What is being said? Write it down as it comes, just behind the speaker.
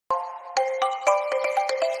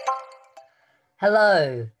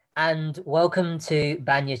Hello and welcome to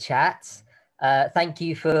Banya Chat. Thank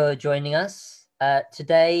you for joining us.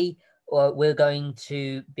 Today we're going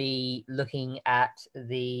to be looking at some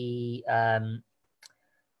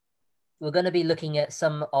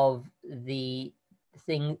of the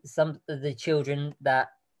some of the children that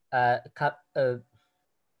some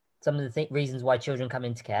of the reasons why children come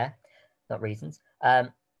into care, not reasons.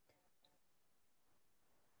 And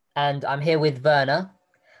I'm here with Verna.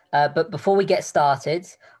 But before we get started,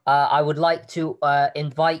 I would like to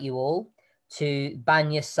invite you all to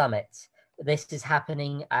Banya Summit. This is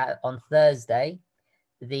happening on Thursday,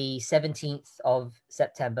 the 17th of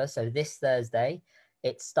September. So this Thursday,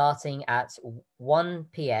 it's starting at 1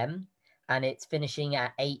 p.m. and it's finishing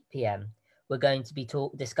at 8 p.m. We're going to be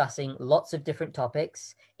discussing lots of different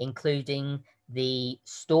topics, including the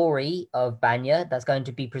story of Banya that's going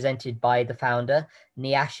to be presented by the founder,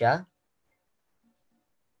 Nyasha.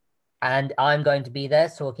 And I'm going to be there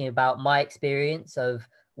talking about my experience of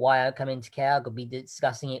why I come into care. I'm going to be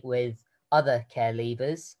discussing it with other care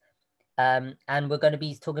leavers. And we're going to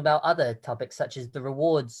be talking about other topics such as the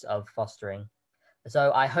rewards of fostering.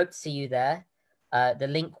 So I hope to see you there. The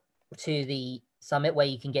link to the summit where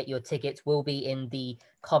you can get your tickets will be in the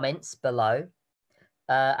comments below.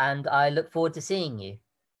 And I look forward to seeing you.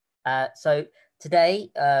 So today,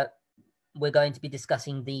 we're going to be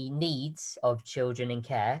discussing the needs of children in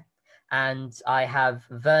care. And I have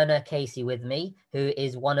Verna Casey with me, who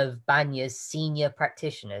is one of Banya's senior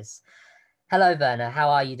practitioners. Hello, Verna. How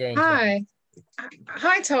are you doing today?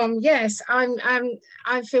 Hi, Tom. Yes,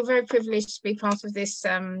 I feel very privileged to be part of this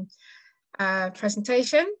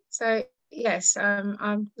presentation. So yes,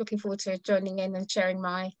 I'm looking forward to joining in and sharing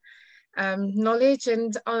my knowledge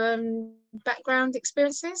and background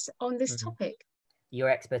experiences on this topic. Your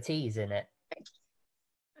expertise in it.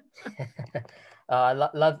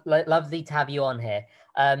 Lovely to have you on here.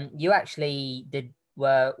 You actually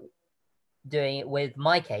were doing it with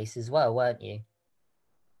my case as well, weren't you?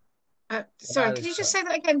 Sorry, could you just say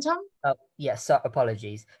that again, Tom? Oh, yes. So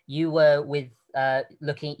apologies. You were with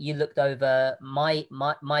you looked over my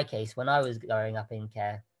case when I was growing up in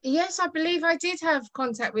care. Yes, I believe I did have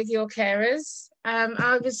contact with your carers.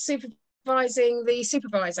 I was supervising the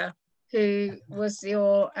supervisor who was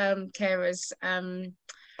your carers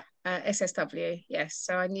SSW. Yes,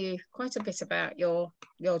 so I knew quite a bit about your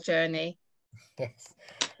journey. Yes,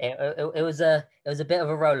 it was a bit of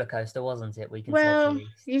a roller coaster, wasn't it? We can well, say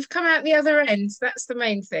you've come out the other end. That's the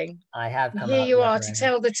main thing. I have come here out you are to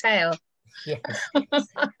tell the tale. Yes.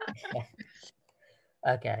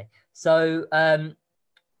 Okay, so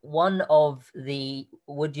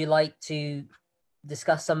would you like to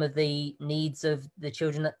discuss some of the needs of the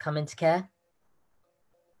children that come into care?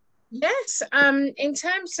 Yes, in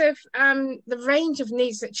terms of the range of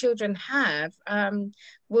needs that children have,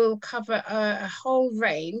 we'll cover a whole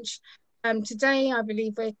range. Today, I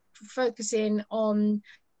believe we're focusing on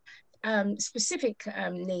specific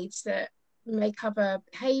needs that may cover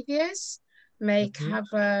behaviours, may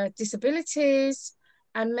cover disabilities,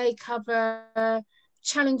 and may cover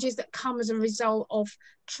challenges that come as a result of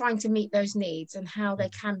trying to meet those needs and how they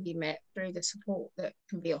can be met through the support that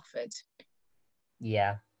can be offered.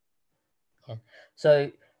 Yeah.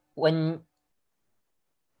 So when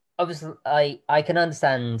obviously I can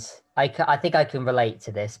understand, I think I can relate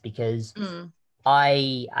to this because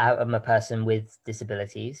I am a person with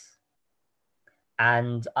disabilities,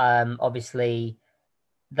 and obviously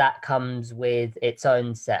that comes with its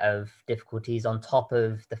own set of difficulties on top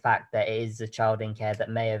of the fact that it is a child in care that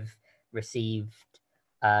may have received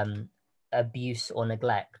abuse or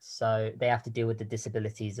neglect, so they have to deal with the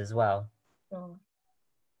disabilities as well.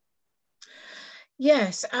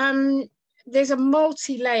 Yes, there's a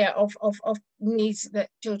multi-layer of needs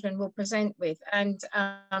that children will present with. And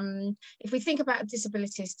if we think about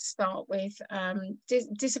disabilities to start with,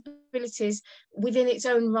 disabilities within its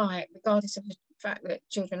own right, regardless of the fact that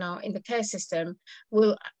children are in the care system,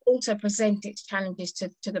 will also present its challenges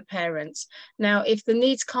to the parents. Now, if the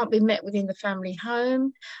needs can't be met within the family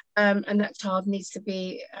home, and that child needs to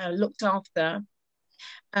be looked after,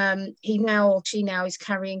 he now or she now is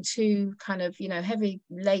carrying two kind of, heavy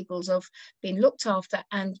labels of being looked after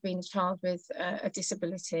and being a child with a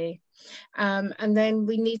disability. And then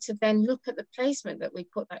we need to then look at the placement that we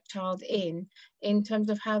put that child in terms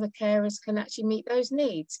of how the carers can actually meet those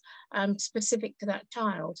needs specific to that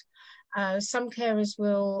child. Some carers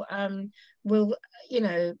will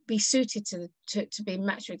be suited to be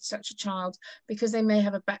matched with such a child because they may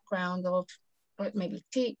have a background of maybe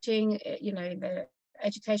teaching, in the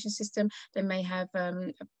education system. They may have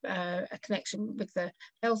a connection with the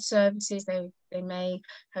health services. They may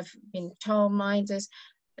have been childminders.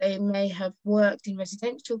 They may have worked in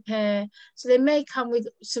residential care. So they may come with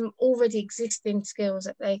some already existing skills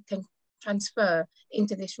that they can transfer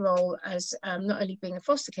into this role as not only being a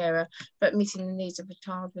foster carer, but meeting the needs of a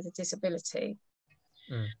child with a disability.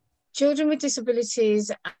 Children with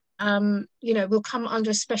disabilities, will come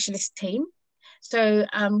under a specialist team. So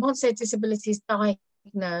once their disability is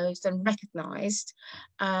diagnosed and recognised,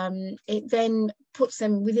 it then puts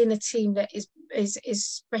them within a team that is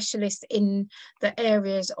specialist in the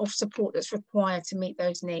areas of support that's required to meet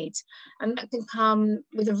those needs. And that can come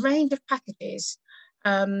with a range of packages.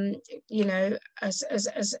 As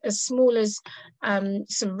small as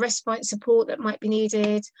some respite support that might be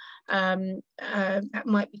needed, that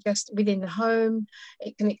might be just within the home.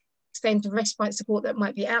 It can extend to respite support that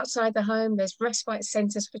might be outside the home. There's respite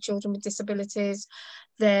centres for children with disabilities.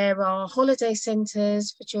 There are holiday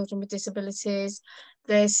centres for children with disabilities.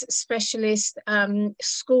 There's specialist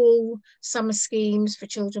school summer schemes for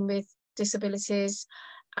children with disabilities.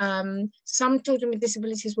 Some children with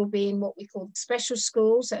disabilities will be in what we call special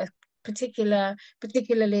schools that are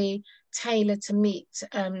particularly tailored to meet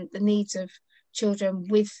the needs of children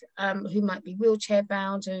with who might be wheelchair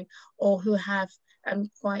bound or who have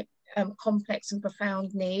quite complex and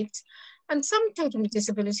profound needs. And some children with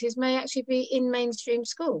disabilities may actually be in mainstream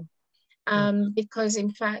school. Because in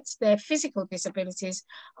fact their physical disabilities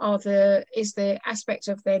is the aspect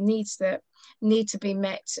of their needs that need to be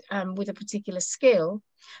met with a particular skill,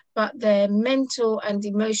 but their mental and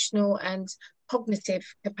emotional and cognitive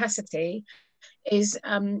capacity is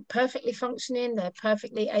perfectly functioning. They're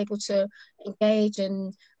perfectly able to engage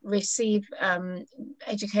and receive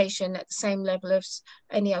education at the same level as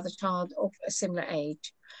any other child of a similar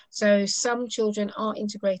age. So some children are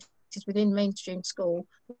integrated within mainstream school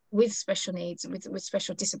with special needs, with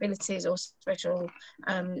special disabilities or special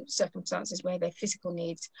circumstances where their physical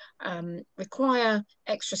needs require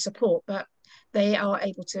extra support, but they are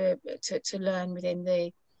able to learn within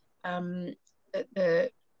the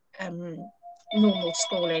normal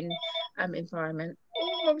schooling environment.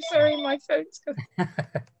 Oh, I'm sorry, my phone's gone.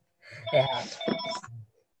 Yeah.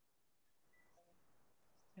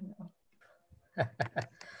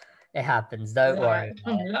 It happens. Don't worry.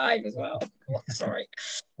 I'm live as well. Oh, sorry.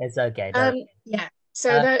 It's okay. Yeah.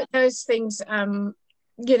 So those things, the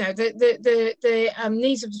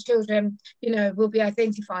needs of the children, will be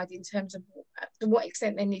identified in terms of to what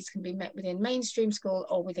extent their needs can be met within mainstream school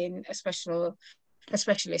or within a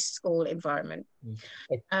specialist school environment.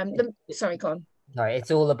 Sorry, go on. Sorry,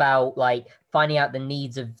 it's all about like finding out the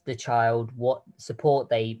needs of the child, what support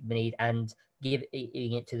they need, and giving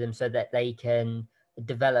it to them so that they can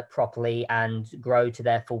develop properly and grow to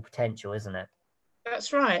their full potential, isn't it?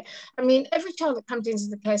 That's right. I mean, every child that comes into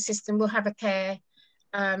the care system will have a care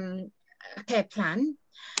plan.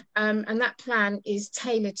 And that plan is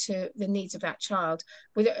tailored to the needs of that child.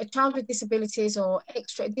 With a child with disabilities or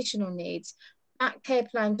extra additional needs, that care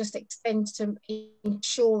plan just extends to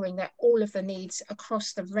ensuring that all of the needs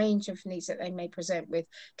across the range of needs that they may present with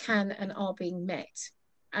can and are being met.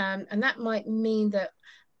 And that might mean that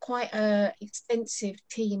quite an extensive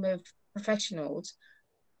team of professionals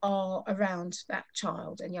are around that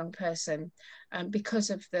child and young person because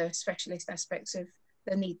of the specialist aspects of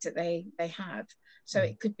the needs that they have. So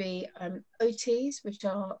it could be OTs, which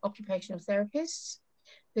are occupational therapists,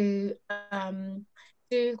 who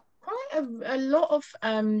do quite a lot of,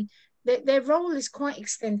 their role is quite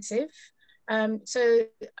extensive. So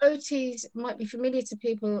OTs might be familiar to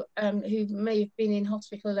people who may have been in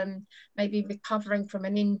hospital and maybe recovering from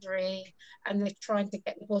an injury, and they're trying to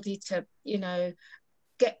get the body to,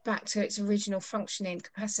 get back to its original functioning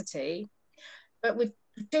capacity. But with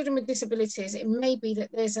children with disabilities, it may be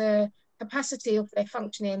that there's a capacity of their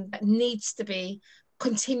functioning that needs to be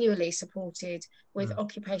continually supported with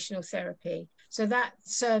occupational therapy. So that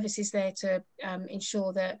service is there to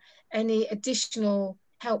ensure that any additional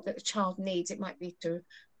help that the child needs, it might be to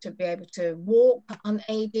be able to walk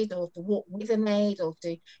unaided, or to walk with an aid, or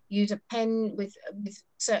to use a pen with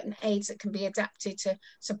certain aids that can be adapted to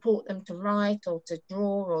support them to write or to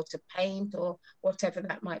draw or to paint or whatever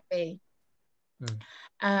that might be.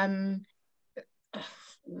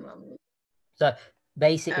 So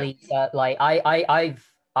basically, like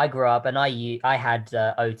I grew up and I had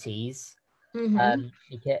OTs.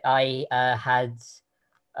 I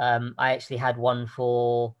actually had one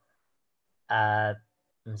for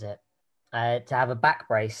what was it? To have a back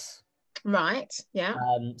brace. Right. Yeah.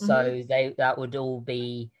 So that would all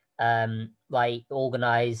be like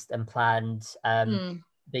organized and planned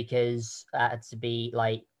because that had to be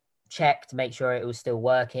like checked to make sure it was still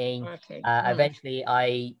working. Okay. Eventually,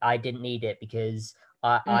 I didn't need it because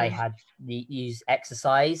I had used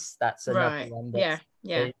exercise. That's another Right. one Yeah. that's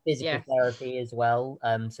Yeah. physical Yeah. therapy as well.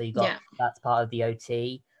 So you got Yeah. that's part of the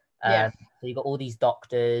OT. Yeah. So you got all these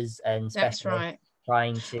doctors and That's specialists right.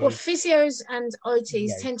 trying Well, to physios and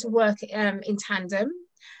OTs physio. tend to work in tandem.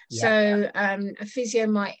 Yeah. So a physio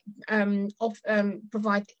might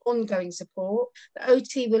provide ongoing support. The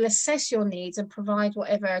OT will assess your needs and provide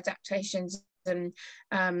whatever adaptations and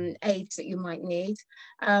aids that you might need.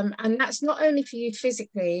 And that's not only for you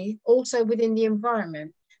physically, also within the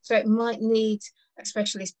environment. So it might need a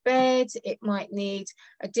specialist bed, it might need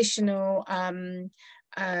additional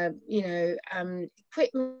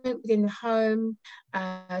equipment within the home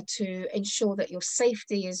to ensure that your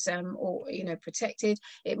safety is protected.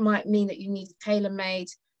 It might mean that you need a tailor-made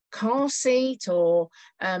car seat or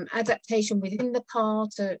adaptation within the car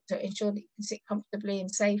to ensure that you can sit comfortably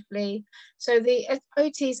and safely. So the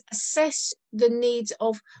OTs assess the needs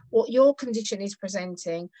of what your condition is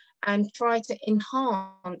presenting and try to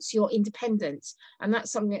enhance your independence. And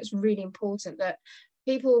that's something that's really important, that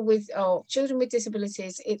people with children with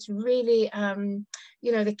disabilities, it's really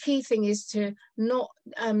the key thing is to not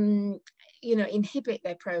inhibit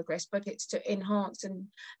their progress, but it's to enhance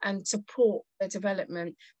and support their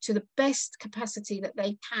development to the best capacity that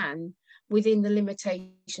they can within the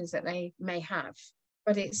limitations that they may have.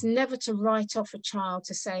 But it's never to write off a child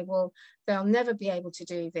to say, well, they'll never be able to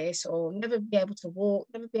do this, or never be able to walk,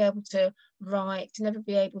 never be able to write, never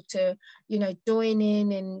be able to, join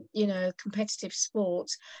in, competitive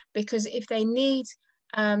sports. Because if they need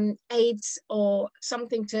aids or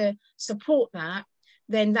something to support that,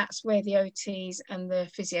 then that's where the OTs and the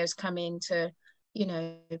physios come in to,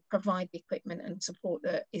 provide the equipment and support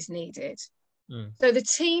that is needed. So the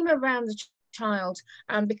team around the child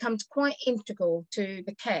becomes quite integral to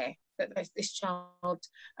the care that this child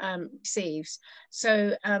receives.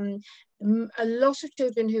 So a lot of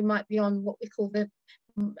children who might be on what we call the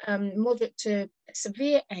moderate to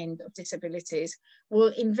severe end of disabilities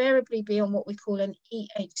will invariably be on what we call an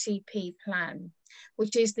EHCP plan,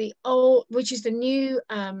 which is the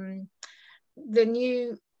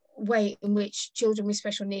new way in which children with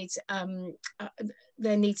special needs,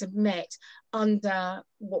 their needs are met under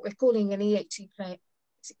what we're calling an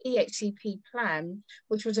EHCP plan,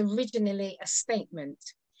 which was originally a statement.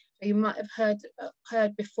 You might have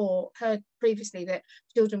heard previously that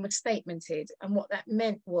children were statemented, and what that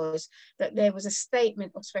meant was that there was a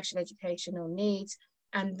statement of special educational needs,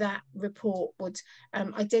 and that report would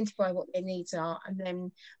identify what their needs are and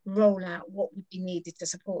then roll out what would be needed to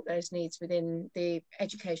support those needs within the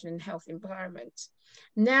education and health environment.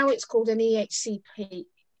 Now it's called an EHCP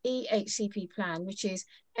plan, which is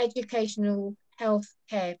Educational Health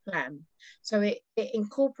Care Plan. So it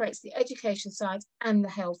incorporates the education side and the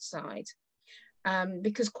health side,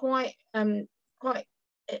 because quite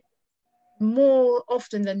more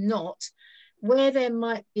often than not, where there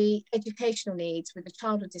might be educational needs with a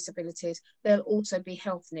child with disabilities, there'll also be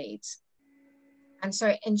health needs. And so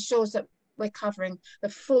it ensures that we're covering the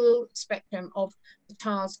full spectrum of the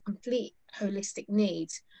child's complete holistic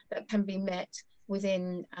needs that can be met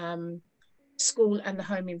within school and the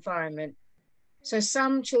home environment. So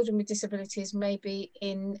some children with disabilities may be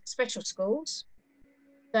in special schools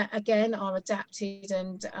that again are adapted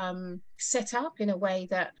and set up in a way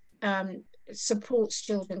that supports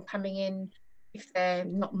children coming in if they're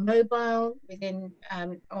not mobile in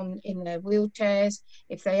their wheelchairs.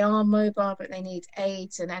 If they are mobile but they need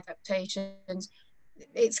aids and adaptations,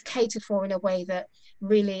 it's catered for in a way that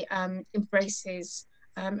really embraces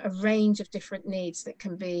a range of different needs that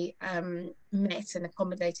can be met and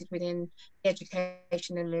accommodated within the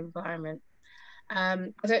educational environment.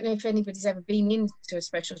 I don't know if anybody's ever been into a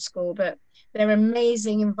special school, but they're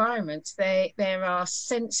amazing environments. There are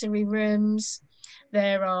sensory rooms,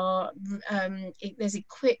 there's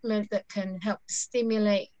equipment that can help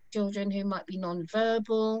stimulate children who might be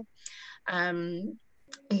non-verbal.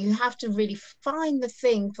 You have to really find the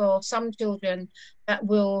thing for some children that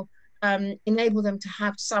will enable them to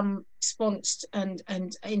have some response and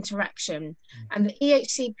interaction. And the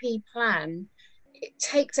EHCP plan, it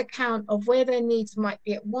takes account of where their needs might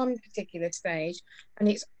be at one particular stage, and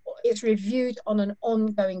it's reviewed on an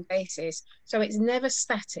ongoing basis. So it's never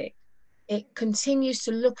static. It continues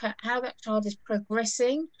to look at how that child is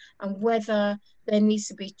progressing and whether there needs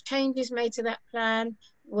to be changes made to that plan,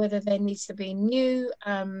 whether there needs to be new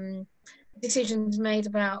decisions made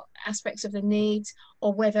about aspects of the needs,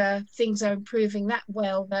 or whether things are improving that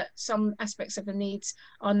well that some aspects of the needs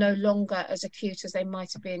are no longer as acute as they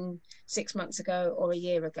might have been 6 months ago or a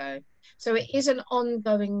year ago. So it is an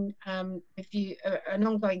ongoing review, an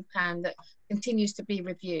ongoing plan that continues to be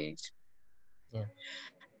reviewed. Yeah.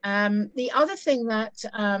 The other thing that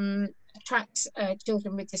attracts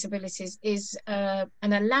children with disabilities is an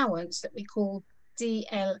allowance that we call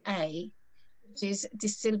DLA, which is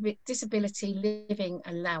Disability Living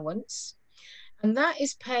Allowance. And that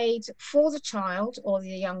is paid for the child or the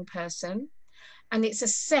young person, and it's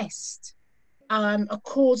assessed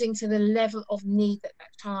according to the level of need that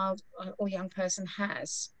that child or young person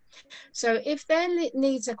has. So if their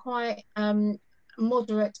needs are quite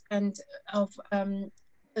moderate and of a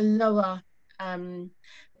lower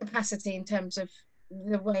capacity in terms of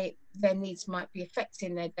the way their needs might be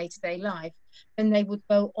affecting their day-to-day life, then they would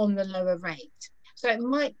go on the lower rate. So it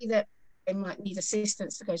might be that they might need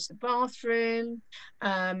assistance to go to the bathroom.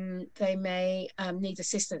 They may need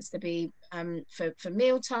assistance to be for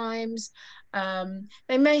meal times.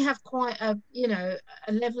 They may have quite a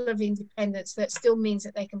a level of independence that still means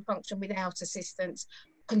that they can function without assistance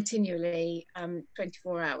continually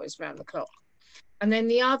 24 hours round the clock. And then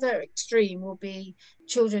the other extreme will be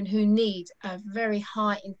children who need a very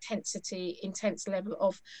high intense level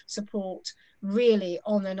of support, really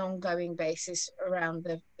on an ongoing basis around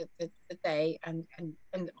the day and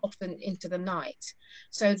often into the night.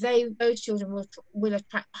 So those children will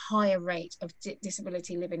attract a higher rate of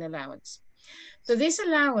disability living allowance. So this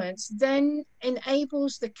allowance then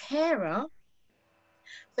enables the carer.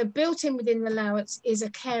 So built in within the allowance is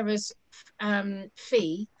a carer's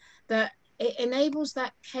fee that it enables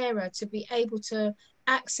that carer to be able to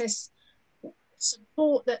access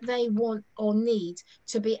support that they want or need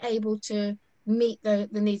to be able to meet the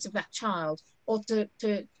needs of that child, or to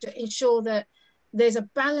ensure that there's a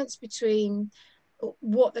balance between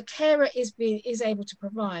what the carer is able to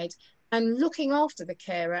provide and looking after the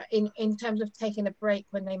carer in terms of taking a break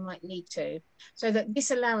when they might need to, so that this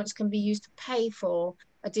allowance can be used to pay for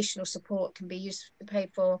additional support, can be used to pay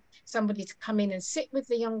for somebody to come in and sit with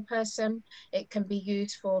the young person. It can be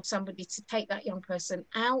used for somebody to take that young person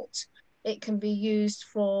out. It can be used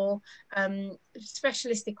for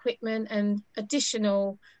specialist equipment and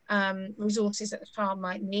additional resources that the child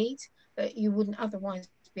might need that you wouldn't otherwise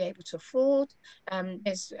be able to afford.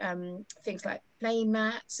 There's things like play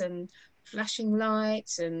mats and flashing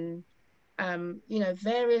lights and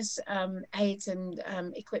various aids and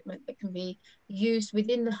equipment that can be used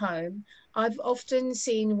within the home. I've often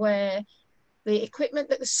seen where the equipment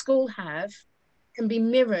that the school have can be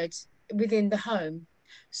mirrored within the home,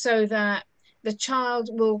 so that the child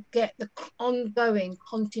will get the ongoing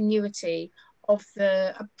continuity of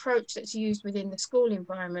the approach that's used within the school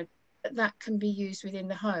environment, that can be used within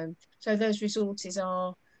the home. So those resources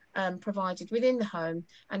are provided within the home,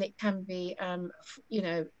 and it can be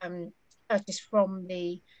purchased from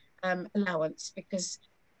the allowance, because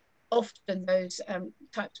often those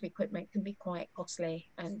types of equipment can be quite costly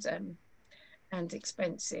and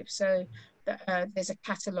expensive. So there's a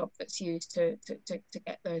catalogue that's used to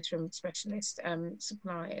get those from specialist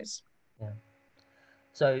suppliers. Yeah.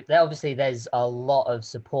 So there, obviously there's a lot of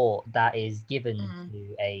support that is given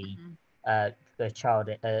to a child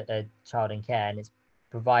in care, and it's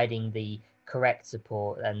providing the correct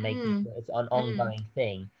support and making sure it's an ongoing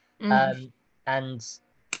thing. And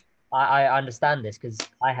I understand this because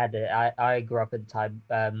I grew up at the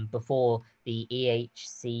time before the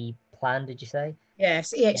EHC plan. Did you say?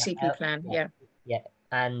 Yes, Yeah, EHCP plan. yeah, Yeah. yeah.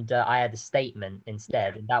 And I had a statement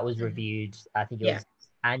instead, and that was reviewed. I think it Yeah. was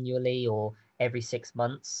annually or every 6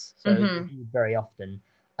 months, so it's Mm-hmm. reviewed very often.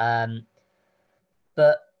 Um,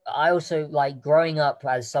 but I also like growing up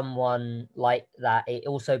as someone like that.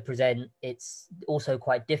 It's also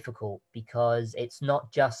quite difficult because it's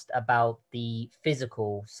not just about the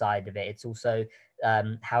physical side of it. It's also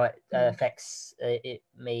how it affects how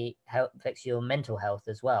it affects your mental health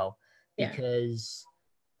as well. Yeah. Because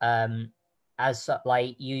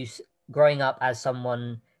like growing up as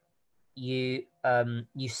someone, you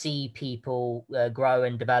see people grow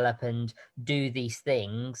and develop and do these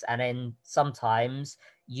things, and then sometimes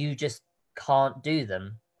you just can't do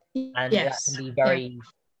them, and that can Yes. be Yeah. very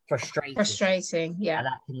frustrating, Frustrating. Yeah. and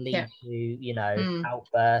that can Yeah. lead to Mm.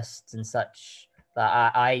 outbursts and such.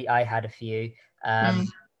 That I had a few. I'm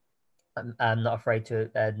not afraid to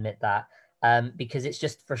admit that, because it's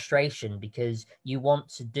just frustration because you want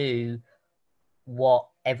to do what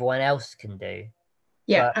everyone else can do,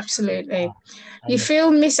 Yeah, but you absolutely. can't. You And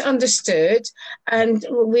feel misunderstood, yeah, and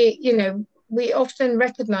we often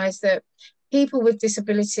recognize that people with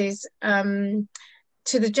disabilities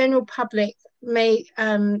to the general public may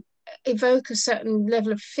evoke a certain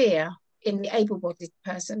level of fear in the able-bodied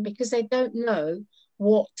person, because they don't know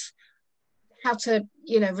how to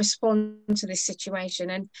respond to this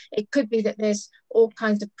situation. And it could be that there's all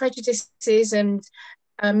kinds of prejudices and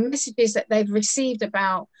messages that they've received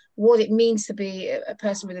about what it means to be a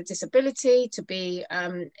person with a disability, to be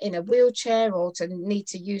in a wheelchair, or to need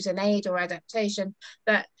to use an aid or adaptation,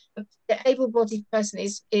 that the able-bodied person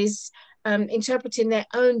is interpreting their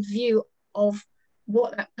own view of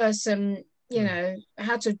what that person,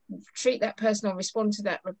 how to treat that person or respond to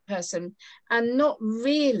that person, and not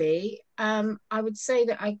really. I would say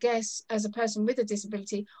that, I guess, as a person with a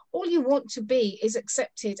disability, all you want to be is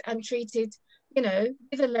accepted and treated,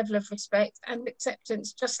 with a level of respect and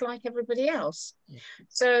acceptance, just like everybody else.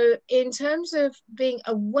 So in terms of being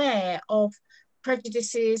aware of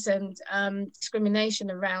prejudices and discrimination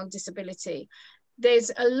around disability,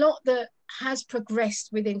 there's a lot that has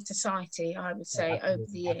progressed within society, I would say, over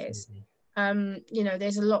the years.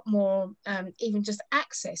 There's a lot more, even just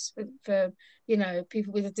access for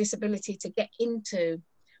people with a disability to get into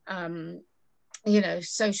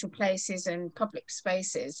social places and public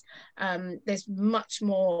spaces. There's much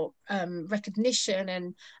more recognition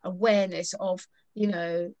and awareness of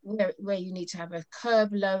where you need to have a curb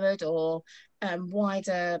lowered, or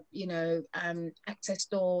wider access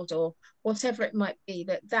doors, or whatever it might be,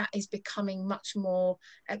 that is becoming much more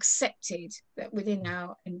accepted, that within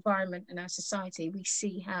our environment and our society we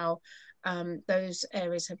see how those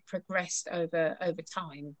areas have progressed over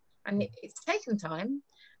time. And it's taken time,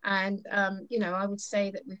 and I would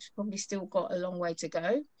say that we've probably still got a long way to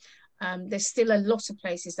go. There's still a lot of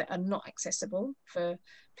places that are not accessible for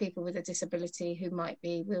people with a disability who might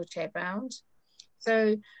be wheelchair bound.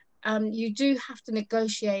 So you do have to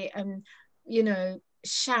negotiate and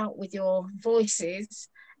shout with your voices,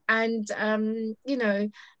 and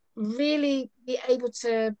really be able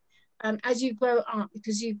to, as you grow up,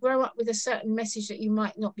 because you grow up with a certain message that you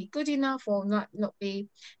might not be good enough, or not be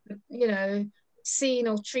seen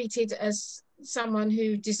or treated as someone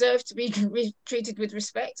who deserves to be treated with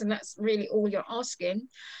respect, and that's really all you're asking.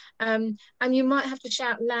 And you might have to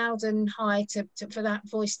shout loud and high for that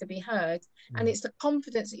voice to be heard. And it's the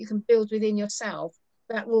confidence that you can build within yourself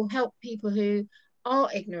that will help people who are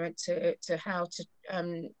ignorant to how to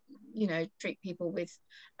treat people with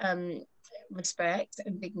respect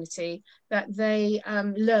and dignity, that they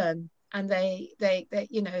learn, and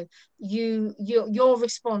your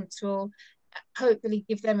response will hopefully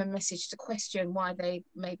give them a message to question why they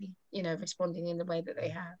may be responding in the way that they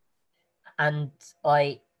have. And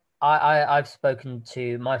I've spoken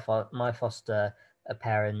to my foster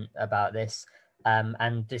parent about this,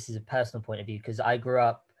 and this is a personal point of view, because I grew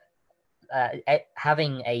up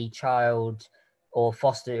having a child, or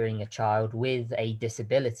fostering a child with a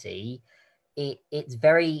disability. It's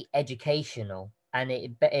very educational, and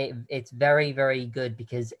it's very, very good,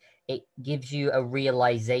 because it gives you a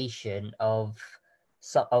realization of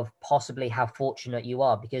possibly how fortunate you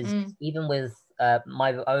are, because even with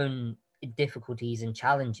my own difficulties and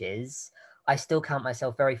challenges, I still count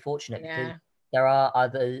myself very fortunate, because there are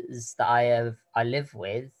others that I live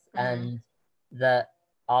with, and that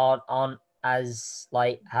aren't as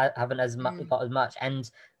haven't as much got as much. And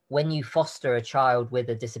when you foster a child with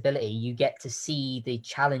a disability, you get to see the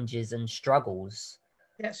challenges and struggles.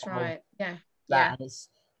 That's right. Yeah. Yeah.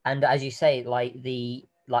 And as you say,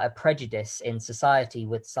 a prejudice in society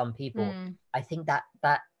with some people, I think that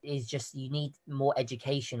is just, you need more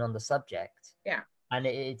education on the subject. Yeah. And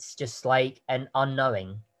it's just like an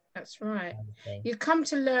unknowing. That's right. You come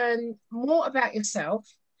to learn more about yourself,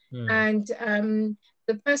 and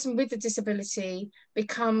the person with the disability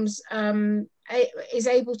becomes is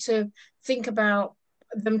able to think about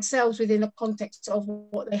themselves within the context of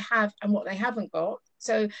what they have and what they haven't got.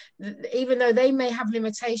 So even though they may have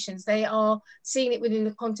limitations, they are seeing it within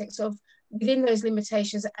the context of, within those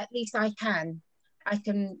limitations, at least I can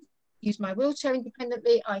use my wheelchair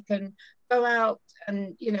independently. I can go out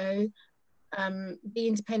and be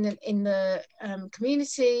independent in the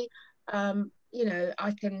community. I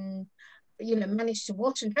can manage to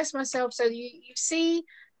wash and dress myself. So you see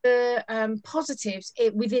the positives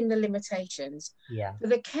within the limitations. Yeah. For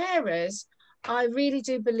the carers, I really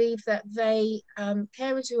do believe that they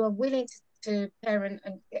carers who are willing to parent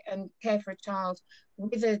and care for a child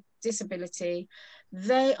with a disability,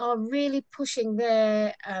 they are really pushing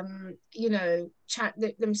their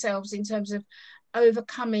themselves in terms of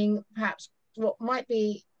overcoming perhaps what might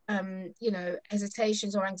be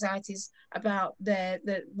hesitations or anxieties about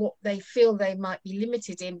what they feel they might be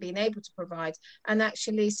limited in being able to provide, and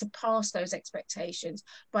actually surpass those expectations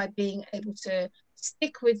by being able to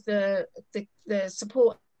stick with the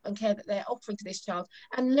support and care that they're offering to this child,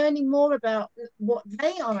 and learning more about what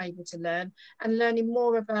they are able to learn, and learning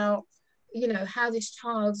more about how this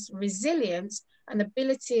child's resilience and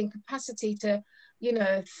ability and capacity to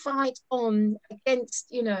fight on against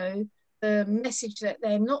the message that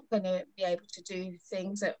they're not going to be able to do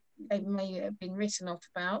things that they may have been written off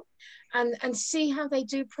about, and see how they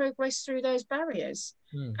do progress through those barriers.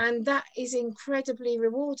 And that is incredibly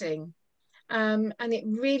rewarding. And it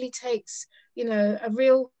really takes a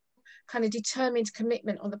real kind of determined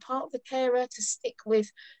commitment on the part of the carer to stick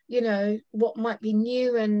with what might be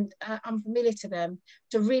new and unfamiliar to them,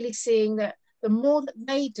 to really seeing that the more that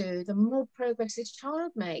they do, the more progress this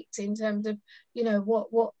child makes in terms of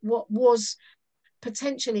what was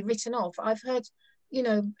potentially written off. I've heard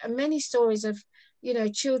many stories of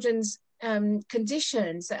children's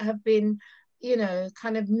conditions that have been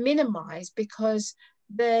kind of minimized because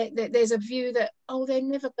there's a view that, oh, they're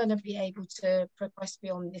never going to be able to progress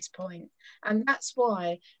beyond this point. And that's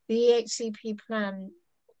why the EHCP plan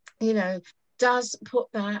does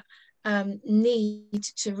put that need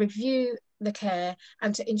to review the care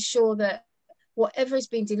and to ensure that whatever is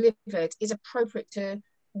being delivered is appropriate to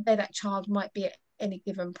where that child might be at any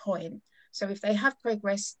given point. So if they have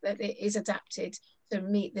progress, that it is adapted to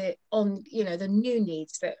meet the new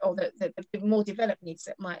needs or the more developed needs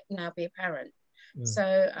that might now be apparent.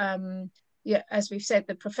 So as we've said,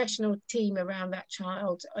 the professional team around that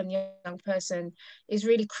child and young person is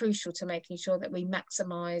really crucial to making sure that we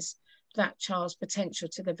maximize that child's potential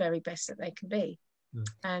to the very best that they can be.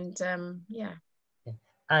 And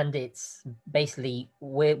and it's basically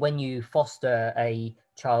when you foster a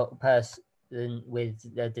person with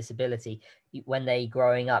a disability, when they're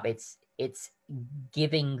growing up, it's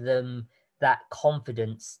giving them that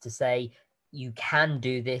confidence to say, you can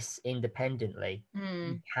do this independently.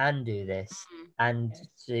 You can do this. And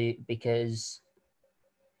because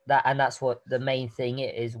that's what the main thing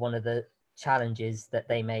is. One of the challenges that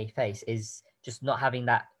they may face is just not having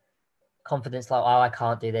that confidence, like, oh, I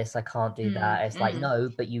can't do this, I can't do that. It's like, no,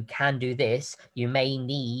 but you can do this. You may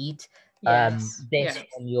need this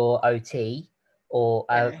from your OT, or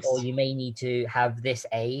you may need to have this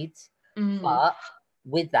aid, but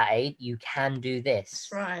with that aid you can do this.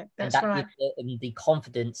 That's right. And that gives them the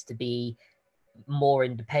confidence to be more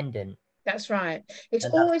independent. That's right. It's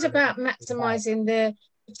always about maximizing the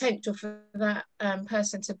potential for that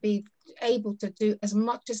person to be able to do as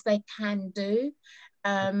much as they can do,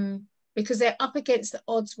 because they're up against the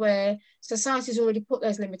odds where society's already put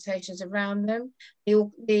those limitations around them.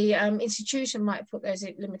 The institution might put those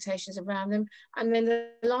limitations around them. And then the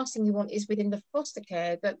last thing you want is within the foster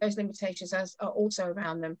care that those limitations are also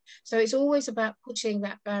around them. So it's always about pushing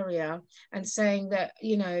that barrier and saying that,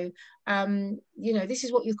 this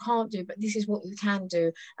is what you can't do, but this is what you can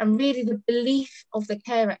do. And really the belief of the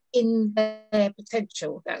carer in their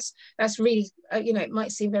potential. That's really, it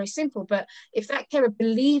might seem very simple, but if that carer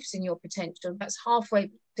believes in your potential, that's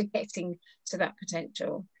halfway to getting to that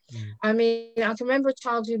potential. I mean, I can remember a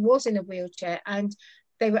child who was in a wheelchair, and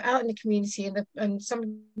they were out in the community, and a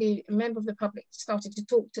member of the public started to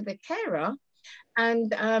talk to the carer,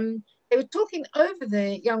 and they were talking over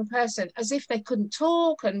the young person as if they couldn't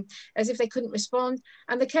talk and as if they couldn't respond.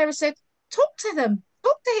 And the carer said, talk to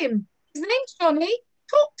him. His name's Johnny,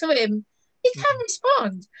 talk to him. He can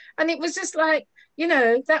respond. And it was just like,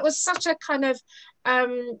 that was such a kind of,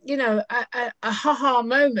 a ha-ha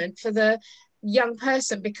moment for the young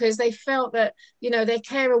person, because they felt that, their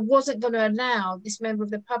carer wasn't going to allow this member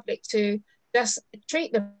of the public to just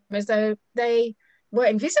treat them as though they were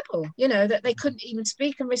invisible, that they couldn't even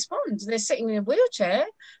speak and respond. They're sitting in a wheelchair.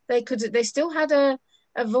 They still had a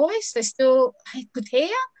voice. They could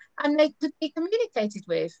hear, and they could be communicated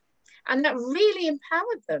with. And that really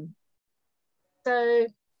empowered them. So,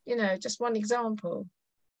 just one example.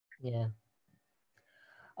 Yeah.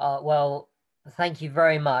 Well, thank you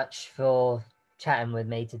very much for chatting with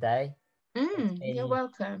me today. You're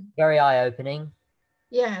welcome. Very eye-opening.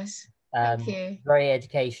 Yes, thank you. Very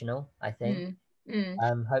educational, I think.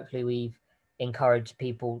 Hopefully we've encouraged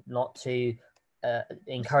people to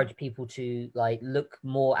like look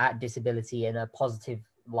more at disability in a positive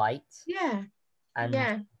light.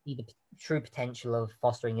 And see the true potential of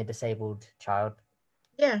fostering a disabled child.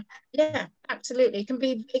 Yeah, absolutely. It can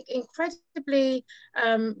be incredibly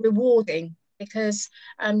rewarding, because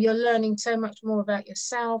you're learning so much more about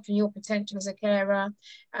yourself and your potential as a carer,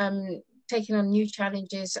 taking on new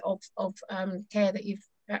challenges of care that you've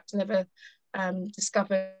perhaps never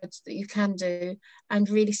discovered that you can do, and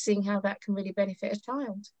really seeing how that can really benefit a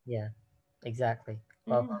child. Yeah, exactly.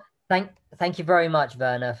 Well, thank you very much,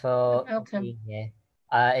 Verna, for being here.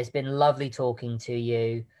 It's been lovely talking to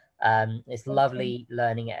you. It's lovely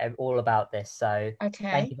learning all about this. So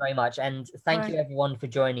thank you very much. And thank you everyone for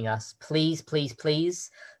joining us. Please, please, please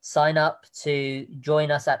sign up to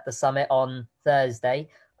join us at the summit on Thursday.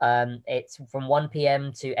 It's from 1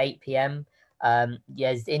 p.m. to 8 p.m.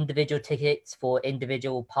 There's individual tickets for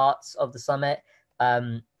individual parts of the summit,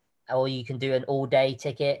 or you can do an all-day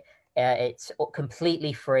ticket. It's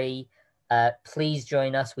completely free. Please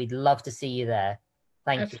join us. We'd love to see you there.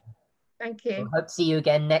 Thank you. Thank you. We'll hope to see you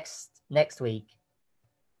again next week.